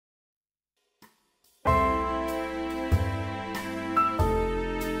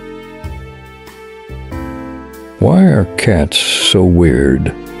Why are cats so weird?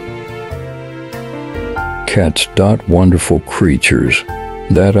 Cats are wonderful creatures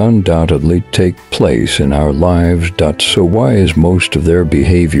that undoubtedly take place in our lives. So why is most of their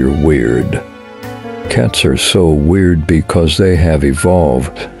behavior weird? Cats are so weird because they have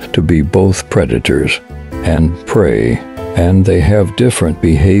evolved to be both predators and prey, and they have different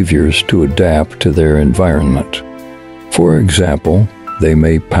behaviors to adapt to their environment. For example, they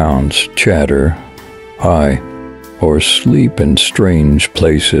may pounce, chatter, or sleep in strange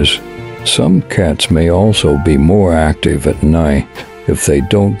places. Some cats may also be more active at night if they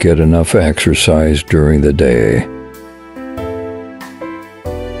don't get enough exercise during the day.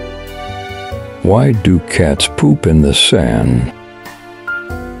 Why do cats poop in the sand?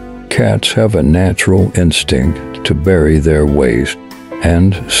 Cats have a natural instinct to bury their waste,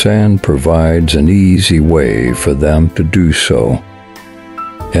 and sand provides an easy way for them to do so.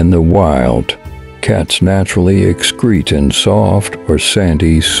 In the wild, cats naturally excrete in soft or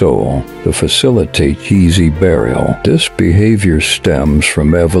sandy soil to facilitate easy burial. This behavior stems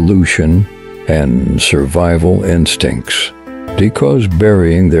from evolution and survival instincts, because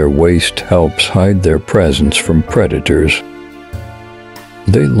burying their waste helps hide their presence from predators.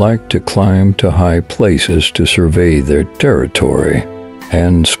 They like to climb to high places to survey their territory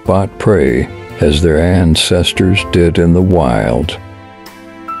and spot prey, as their ancestors did in the wild.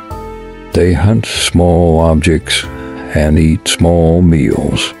 They hunt small objects and eat small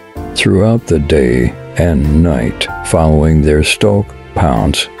meals throughout the day and night, following their stalk,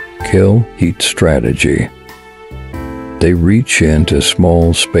 pounce, kill, eat strategy. They reach into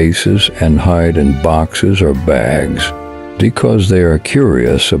small spaces and hide in boxes or bags because they are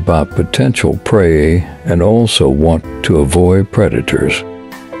curious about potential prey and also want to avoid predators.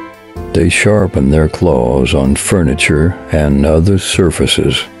 They sharpen their claws on furniture and other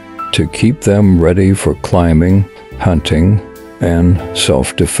surfaces to keep them ready for climbing, hunting, and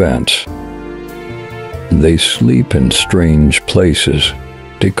self-defense. They sleep in strange places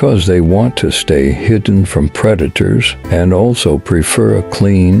because they want to stay hidden from predators and also prefer a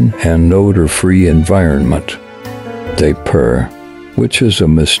clean and odor-free environment. They purr, which is a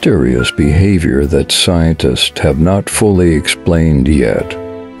mysterious behavior that scientists have not fully explained yet.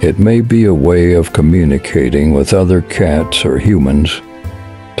 It may be a way of communicating with other cats or humans,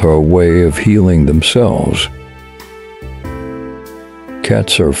 or a way of healing themselves.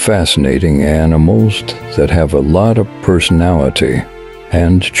 Cats are fascinating animals that have a lot of personality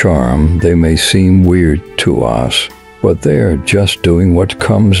and charm. They may seem weird to us, but they are just doing what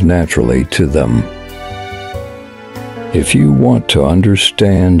comes naturally to them. If you want to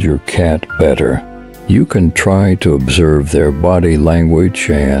understand your cat better, you can try to observe their body language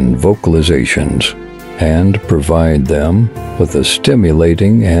and vocalizations, and provide them with a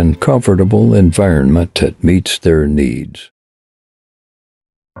stimulating and comfortable environment that meets their needs.